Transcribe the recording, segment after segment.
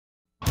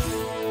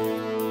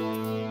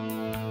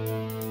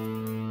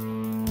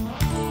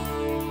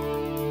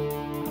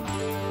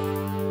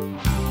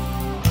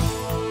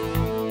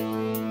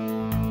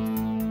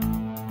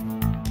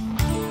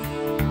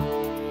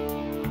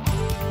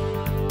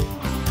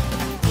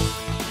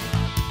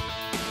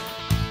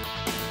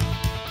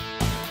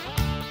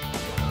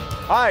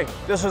Hi,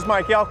 this is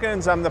Mike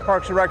Elkins. I'm the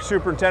Parks and Rec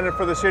Superintendent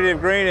for the City of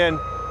Greene, and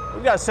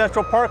we've got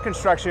Central Park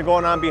construction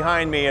going on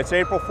behind me. It's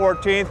April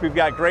 14th. We've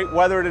got great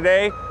weather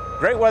today,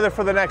 great weather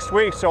for the next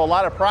week, so a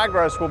lot of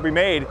progress will be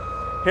made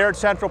here at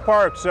Central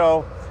Park.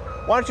 So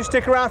why don't you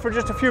stick around for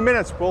just a few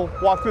minutes? We'll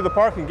walk through the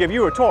park and give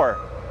you a tour.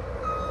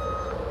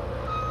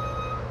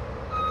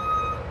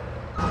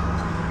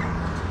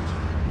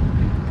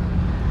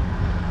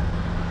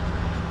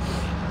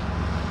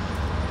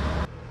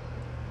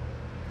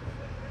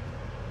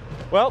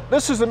 Well,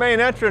 this is the main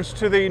entrance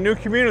to the new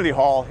community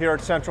hall here at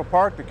Central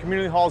Park. The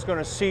community hall is going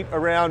to seat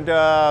around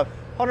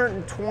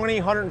 120,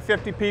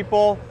 150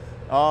 people,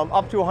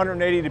 up to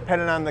 180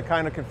 depending on the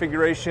kind of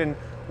configuration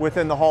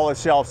within the hall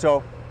itself.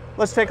 So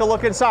let's take a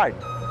look inside.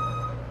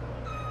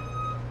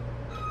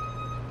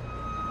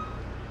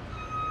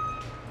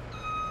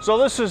 So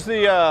this is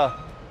the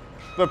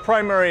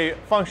primary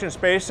function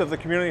space of the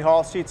community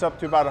hall. Seats up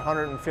to about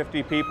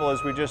 150 people,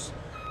 as we just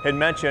had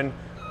mentioned.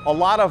 A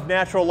lot of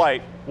natural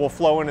light will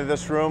flow into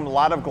this room, a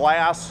lot of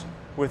glass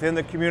within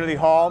the community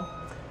hall.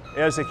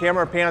 As the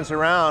camera pans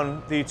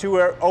around, the two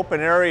open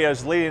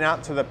areas leading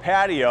out to the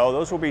patio,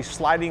 those will be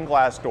sliding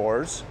glass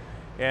doors,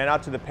 and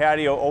out to the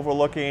patio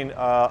overlooking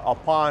a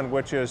pond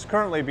which is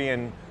currently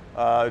being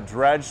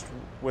dredged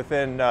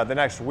within the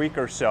next week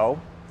or so,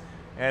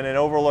 and an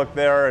overlook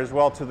there as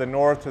well to the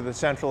north to the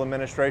Central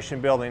Administration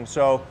Building.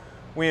 So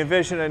we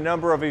envision a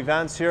number of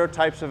events here.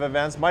 Types of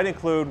events might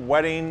include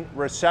wedding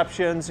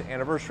receptions,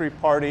 anniversary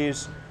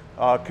parties,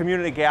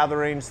 community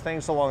gatherings,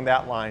 things along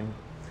that line.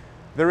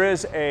 There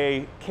is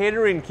a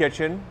catering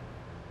kitchen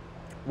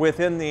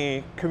within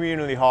the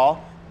community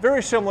hall,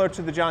 very similar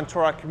to the John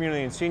Turok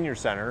Community and Senior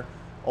Center,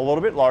 a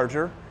little bit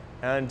larger,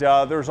 and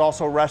there's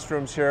also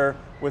restrooms here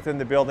within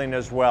the building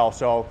as well.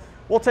 So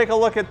we'll take a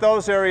look at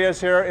those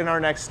areas here in our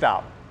next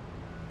stop.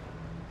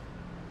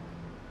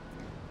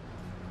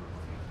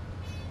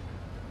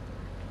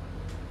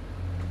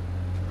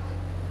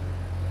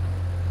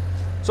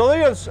 So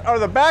these are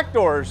the back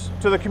doors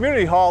to the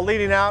community hall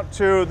leading out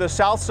to the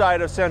south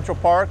side of Central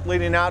Park,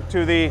 leading out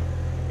to the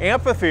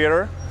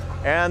amphitheater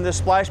and the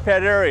splash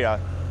pad area.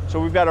 So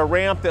we've got a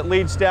ramp that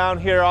leads down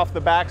here off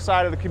the back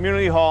side of the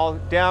community hall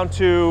down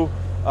to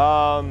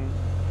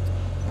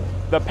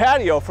the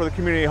patio for the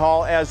community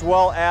hall, as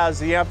well as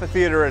the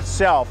amphitheater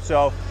itself.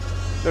 So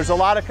there's a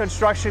lot of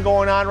construction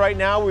going on right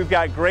now. We've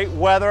got great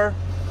weather.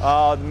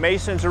 The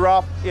masons are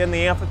up in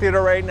the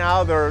amphitheater right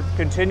now. They're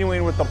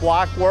continuing with the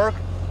block work.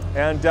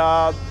 And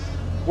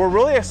we're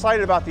really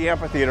excited about the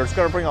amphitheater. It's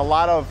going to bring a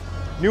lot of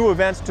new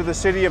events to the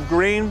city of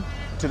Greene,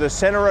 to the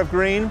center of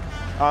Greene.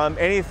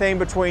 Anything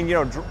between,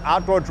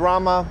 outdoor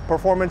drama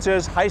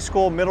performances, high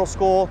school, middle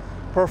school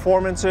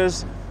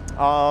performances,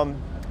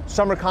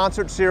 summer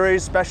concert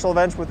series, special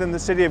events within the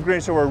city of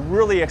Greene. So we're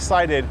really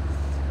excited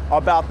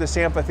about this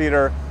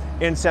amphitheater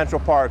in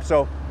Central Park.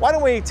 So why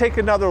don't we take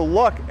another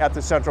look at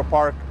the Central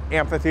Park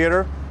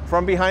amphitheater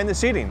from behind the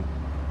seating?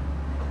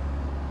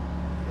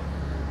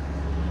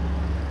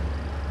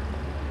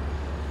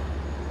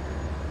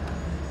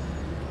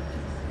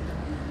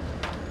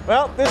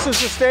 Well, this is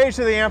the stage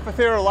of the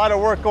amphitheater. A lot of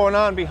work going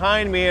on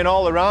behind me and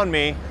all around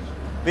me.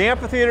 The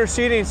amphitheater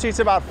seating seats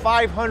about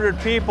 500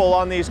 people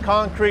on these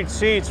concrete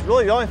seats.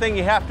 Really, the only thing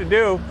you have to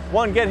do,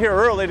 one, get here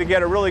early to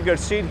get a really good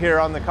seat here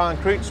on the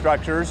concrete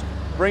structures.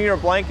 Bring your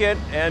blanket,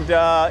 and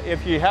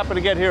if you happen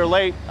to get here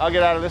late, I'll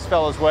get out of this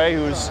fellow's way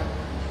who's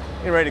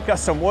getting ready to cut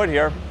some wood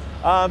here.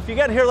 If you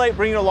get here late,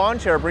 bring your lawn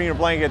chair, bring your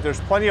blanket.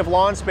 There's plenty of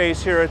lawn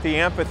space here at the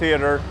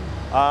amphitheater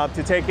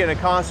to take in a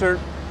concert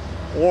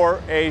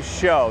or a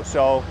show.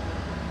 So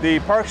the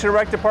Parks and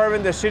Rec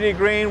Department, the City of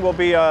Greene, will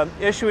be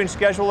issuing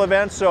scheduled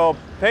events, so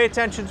pay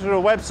attention to the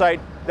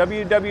website,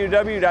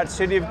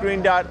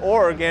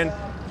 www.cityofgreene.org, and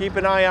keep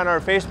an eye on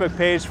our Facebook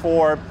page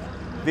for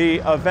the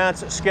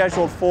events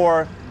scheduled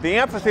for the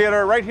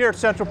amphitheater right here at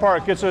Central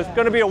Park. It's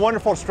going to be a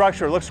wonderful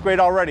structure. It looks great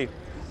already.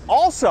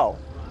 Also,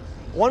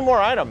 one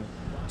more item.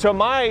 To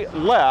my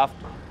left,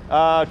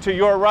 to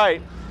your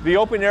right, the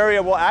open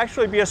area will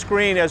actually be a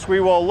screen as we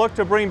will look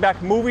to bring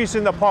back movies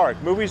in the park.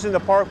 Movies in the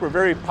park were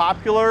very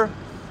popular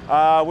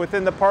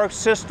within the park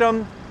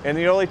system in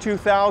the early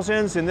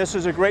 2000s, and this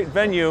is a great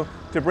venue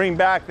to bring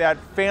back that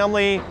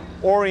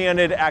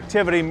family-oriented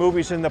activity,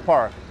 movies in the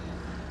park.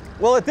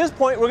 Well, at this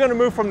point, we're going to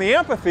move from the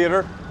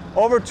amphitheater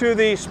over to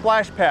the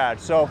splash pad,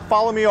 so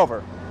follow me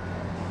over.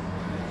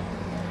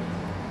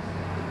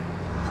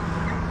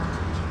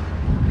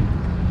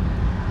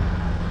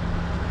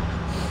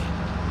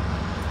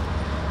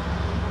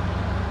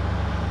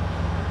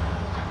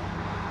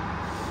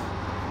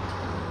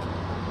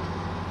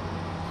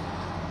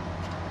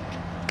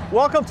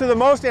 Welcome to the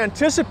most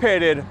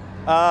anticipated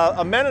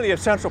amenity of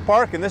Central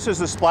Park, and this is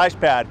the splash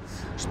pad.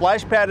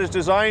 Splash pad is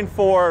designed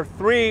for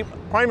 3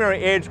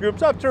 primary age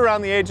groups up to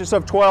around the ages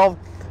of 12,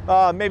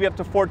 maybe up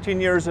to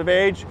 14 years of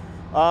age.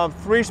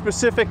 3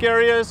 specific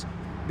areas.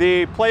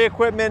 The play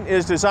equipment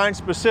is designed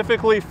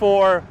specifically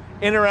for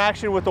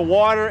interaction with the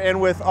water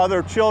and with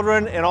other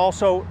children and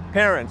also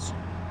parents.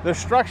 The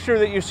structure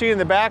that you see in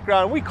the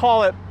background, we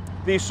call it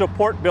the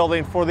support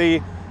building for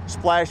the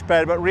splash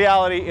pad, but in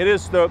reality, it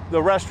is the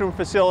restroom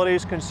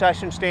facilities,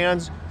 concession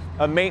stands,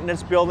 a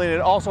maintenance building.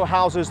 It also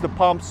houses the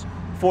pumps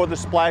for the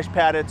splash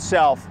pad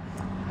itself.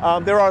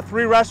 There are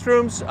 3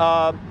 restrooms,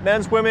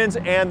 men's, women's,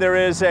 and there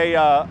is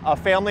a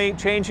family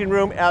changing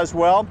room as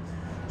well.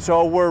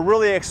 So we're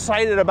really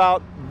excited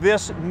about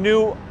this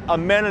new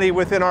amenity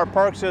within our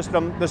park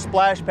system, the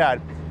splash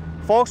pad.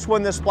 Folks,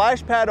 when the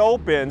splash pad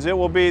opens,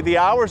 the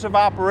hours of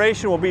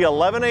operation will be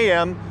 11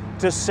 a.m.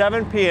 to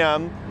 7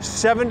 p.m.,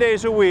 7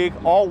 days a week,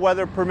 all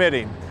weather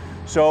permitting.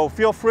 So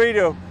feel free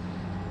to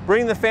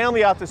bring the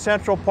family out to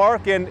Central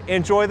Park and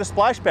enjoy the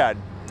splash pad.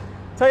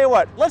 Tell you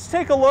what, let's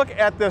take a look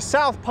at the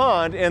south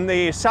pond in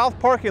the south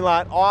parking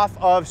lot off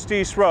of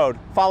Steese Road.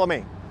 Follow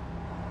me.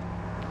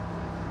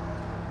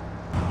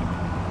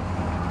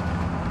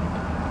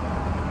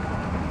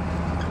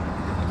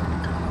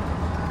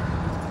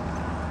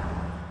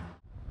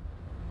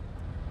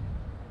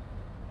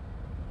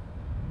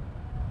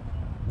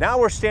 Now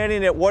we're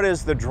standing at what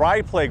is the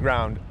dry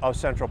playground of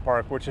Central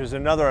Park, which is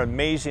another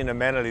amazing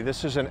amenity.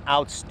 This is an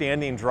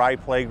outstanding dry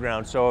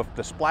playground. So if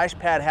the splash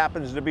pad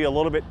happens to be a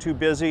little bit too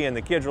busy and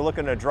the kids are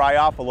looking to dry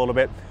off a little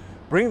bit,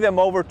 bring them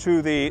over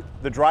to the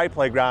dry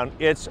playground.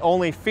 It's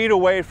only feet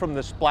away from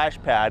the splash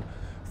pad.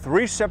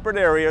 3 separate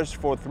areas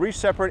for 3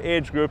 separate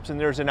age groups, and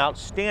there's an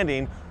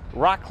outstanding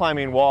rock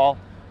climbing wall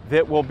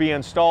that will be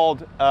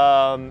installed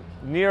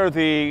near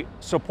the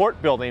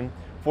support building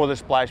for the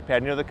splash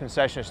pad, near the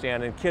concession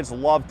stand, and kids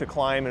love to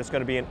climb, and it's going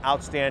to be an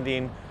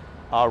outstanding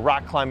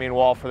rock climbing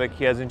wall for the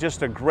kids, and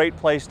just a great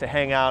place to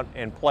hang out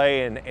and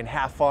play and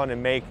have fun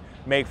and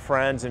make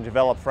friends and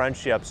develop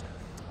friendships.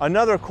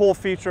 Another cool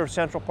feature of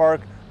Central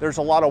Park, there's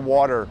a lot of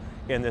water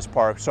in this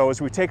park. So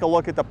as we take a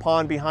look at the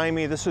pond behind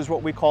me, this is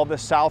what we call the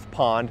South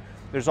Pond.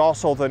 There's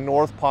also the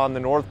North Pond. The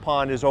North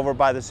Pond is over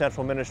by the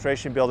Central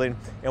Administration Building,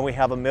 and we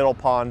have a middle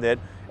pond that,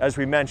 as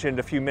we mentioned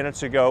a few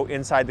minutes ago,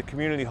 inside the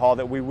community hall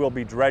that we will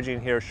be dredging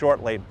here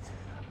shortly.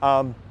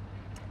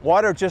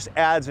 Water just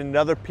adds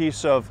another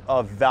piece of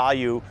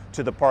value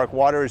to the park.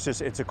 Water is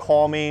just, it's a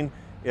calming,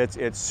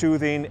 it's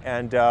soothing,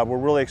 and we're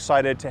really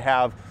excited to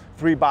have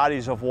 3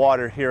 bodies of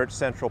water here at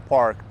Central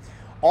Park.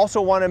 Also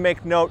want to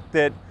make note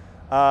that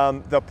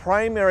the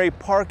primary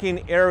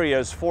parking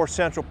areas for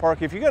Central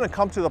Park, if you're going to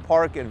come to the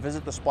park and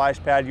visit the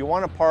splash pad, you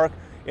want to park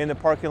in the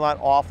parking lot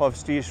off of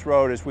Steese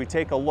Road. As we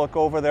take a look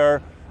over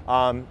there,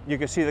 you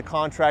can see the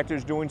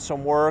contractors doing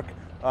some work,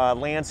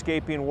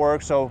 landscaping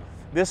work. So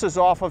this is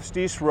off of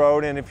Steese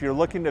Road, and if you're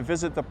looking to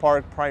visit the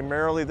park,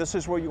 primarily this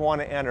is where you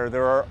want to enter.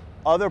 There are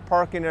other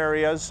parking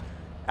areas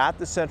at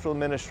the Central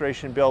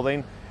Administration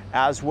Building,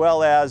 as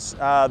well as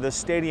the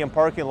stadium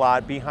parking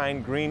lot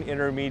behind Green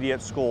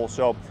Intermediate School.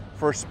 So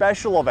for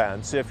special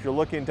events, if you're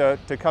looking to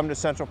come to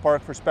Central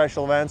Park for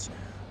special events,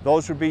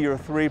 those would be your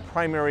 3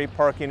 primary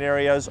parking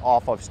areas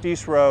off of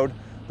Steese Road,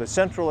 the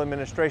Central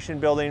Administration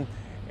Building,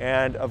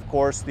 and of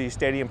course the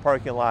stadium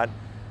parking lot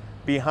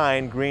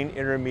behind Green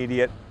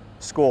Intermediate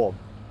School.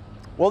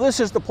 Well, this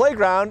is the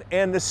playground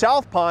and the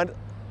South Pond.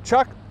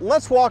 Chuck,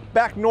 let's walk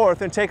back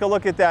north and take a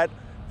look at that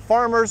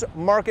Farmers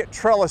Market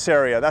trellis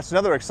area. That's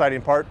another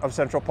exciting part of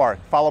Central Park.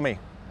 Follow me.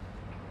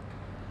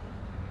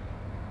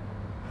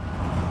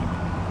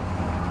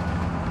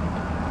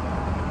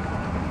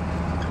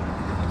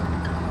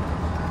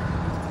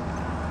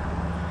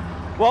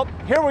 Well,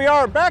 here we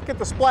are back at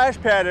the splash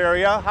pad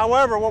area.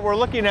 However, what we're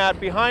looking at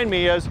behind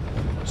me is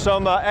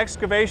some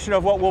excavation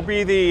of what will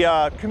be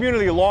the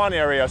community lawn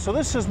area. So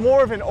this is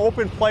more of an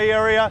open play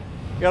area.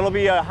 It'll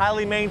be a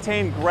highly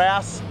maintained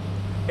grass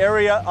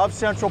area of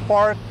Central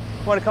Park.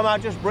 You want to come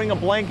out, just bring a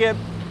blanket,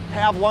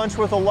 have lunch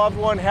with a loved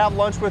one, have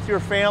lunch with your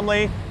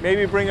family,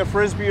 maybe bring a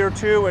Frisbee or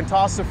 2 and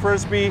toss the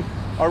Frisbee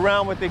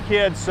around with the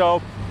kids.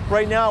 So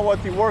right now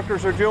what the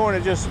workers are doing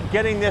is just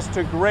getting this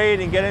to grade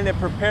and getting it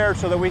prepared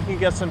so that we can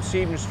get some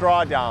seed and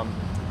straw down.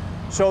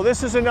 So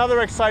this is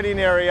another exciting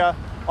area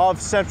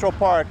of Central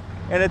Park.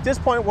 And at this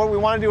point, what we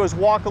want to do is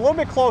walk a little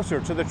bit closer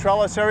to the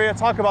trellis area,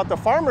 talk about the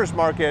Farmers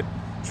Market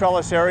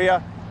trellis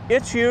area,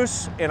 its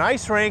use, an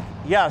ice rink.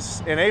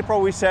 Yes, in April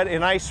we said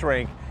an ice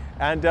rink.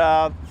 And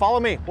follow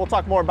me, we'll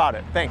talk more about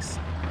it. Thanks.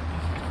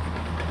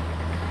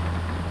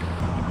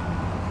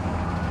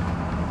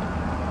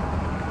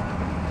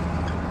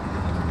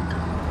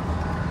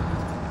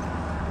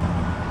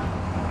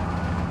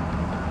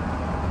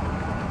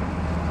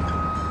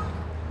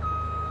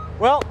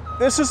 Well,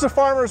 this is the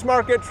Farmers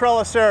Market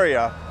trellis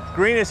area.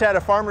 Green has had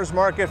a farmers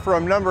market for a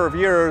number of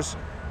years,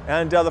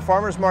 and the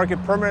Farmers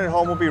Market permanent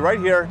home will be right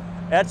here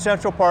at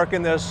Central Park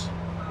in this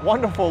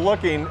wonderful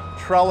looking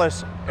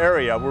trellis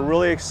area. We're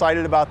really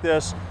excited about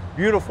this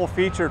beautiful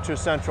feature to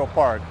Central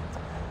Park.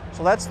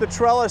 So that's the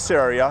trellis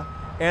area,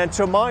 and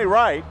to my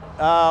right,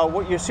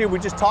 what you see, we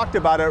just talked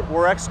about it,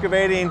 we're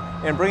excavating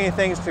and bringing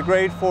things to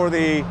grade for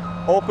the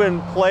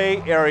open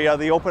play area,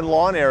 the open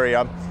lawn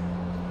area.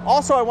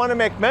 Also, I want to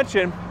make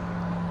mention,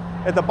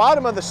 at the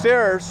bottom of the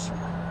stairs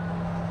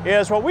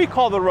is what we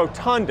call the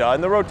rotunda,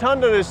 and the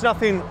rotunda is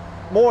nothing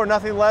more,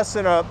 nothing less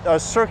than a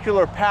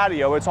circular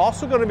patio. It's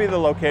also going to be the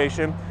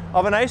location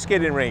of an ice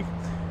skating rink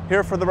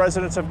here for the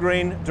residents of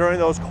Greene during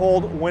those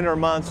cold winter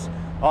months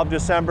of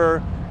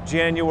December,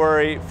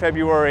 January,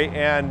 February,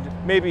 and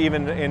maybe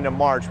even into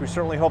March. We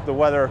certainly hope the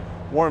weather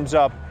warms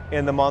up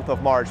in the month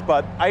of March.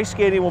 But ice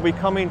skating will be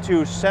coming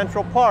to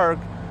Central Park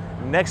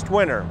next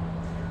winter.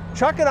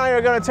 Chuck and I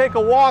are going to take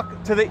a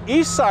walk to the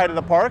east side of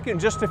the park in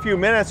just a few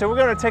minutes, and we're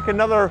going to take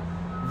another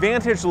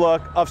vantage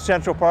look of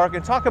Central Park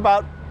and talk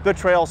about the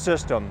trail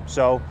system.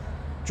 So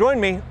join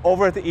me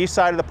over at the east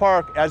side of the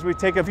park as we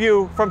take a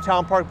view from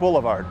Town Park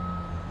Boulevard.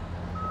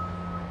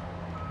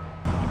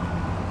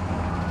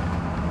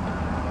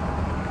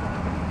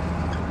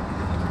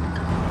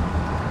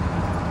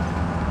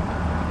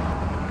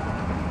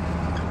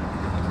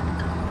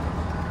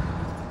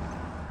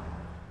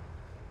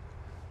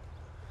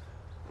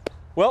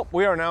 Well,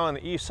 we are now on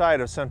the east side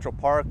of Central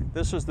Park.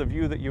 This is the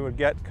view that you would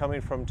get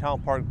coming from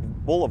Town Park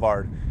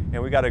Boulevard.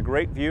 And we got a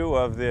great view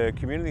of the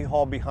community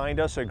hall behind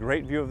us, a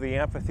great view of the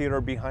amphitheater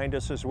behind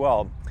us as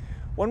well.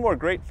 One more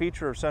great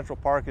feature of Central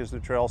Park is the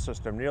trail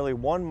system. Nearly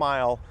 1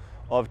 mile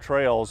of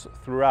trails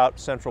throughout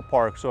Central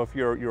Park. So if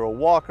you're a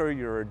walker,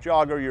 you're a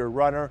jogger, you're a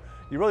runner,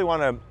 you really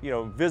want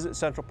to visit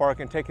Central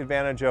Park and take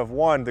advantage of,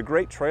 one, the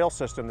great trail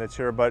system that's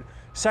here, but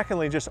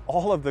secondly, just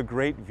all of the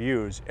great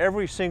views.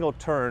 Every single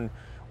turn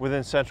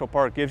within Central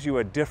Park gives you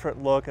a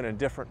different look and a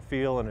different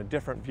feel and a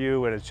different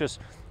view, and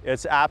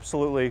it's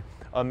absolutely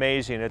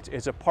amazing.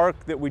 It's a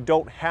park that we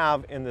don't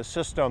have in the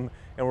system,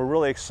 and we're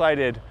really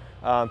excited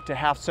to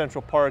have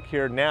Central Park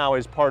here now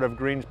as part of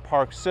Greene's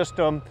park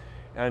system.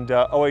 And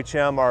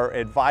OHM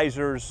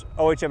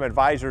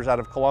advisors out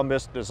of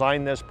Columbus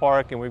designed this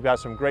park, and we've got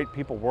some great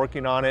people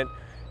working on it.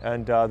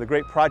 And the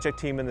great project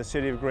team in the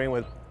city of Greene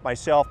with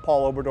myself,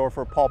 Paul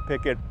Oberdorfer, Paul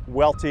Pickett,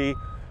 Welty,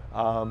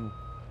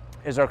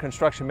 is our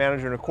construction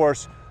manager. And of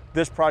course,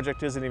 this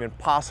project isn't even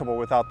possible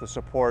without the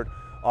support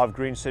of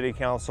Greene City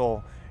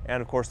Council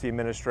and of course the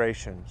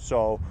administration.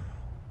 So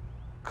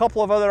a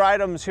couple of other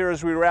items here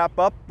as we wrap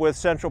up with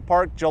Central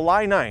Park.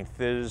 July 9th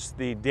is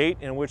the date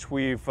in which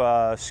we've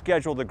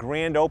scheduled the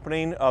grand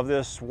opening of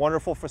this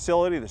wonderful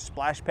facility. The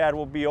splash pad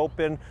will be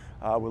open.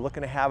 We're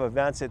looking to have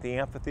events at the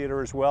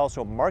amphitheater as well.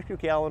 So mark your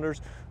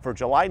calendars for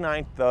July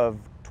 9th of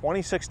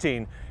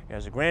 2016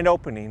 as a grand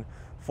opening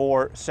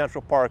for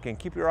Central Park, and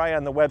keep your eye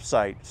on the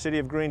website,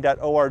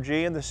 cityofgreene.org,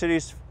 and the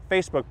city's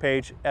Facebook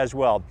page as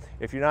well.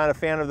 If you're not a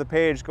fan of the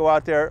page, go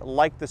out there,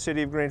 like the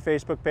City of Greene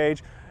Facebook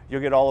page.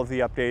 You'll get all of the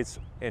updates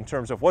in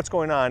terms of what's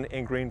going on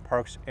in Greene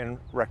Parks and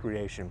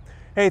Recreation.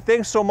 Hey,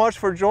 thanks so much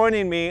for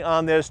joining me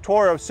on this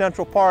tour of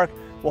Central Park.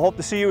 We'll hope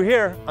to see you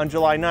here on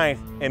July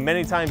 9th and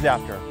many times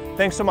after.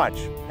 Thanks so much.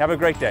 Have a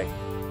great day.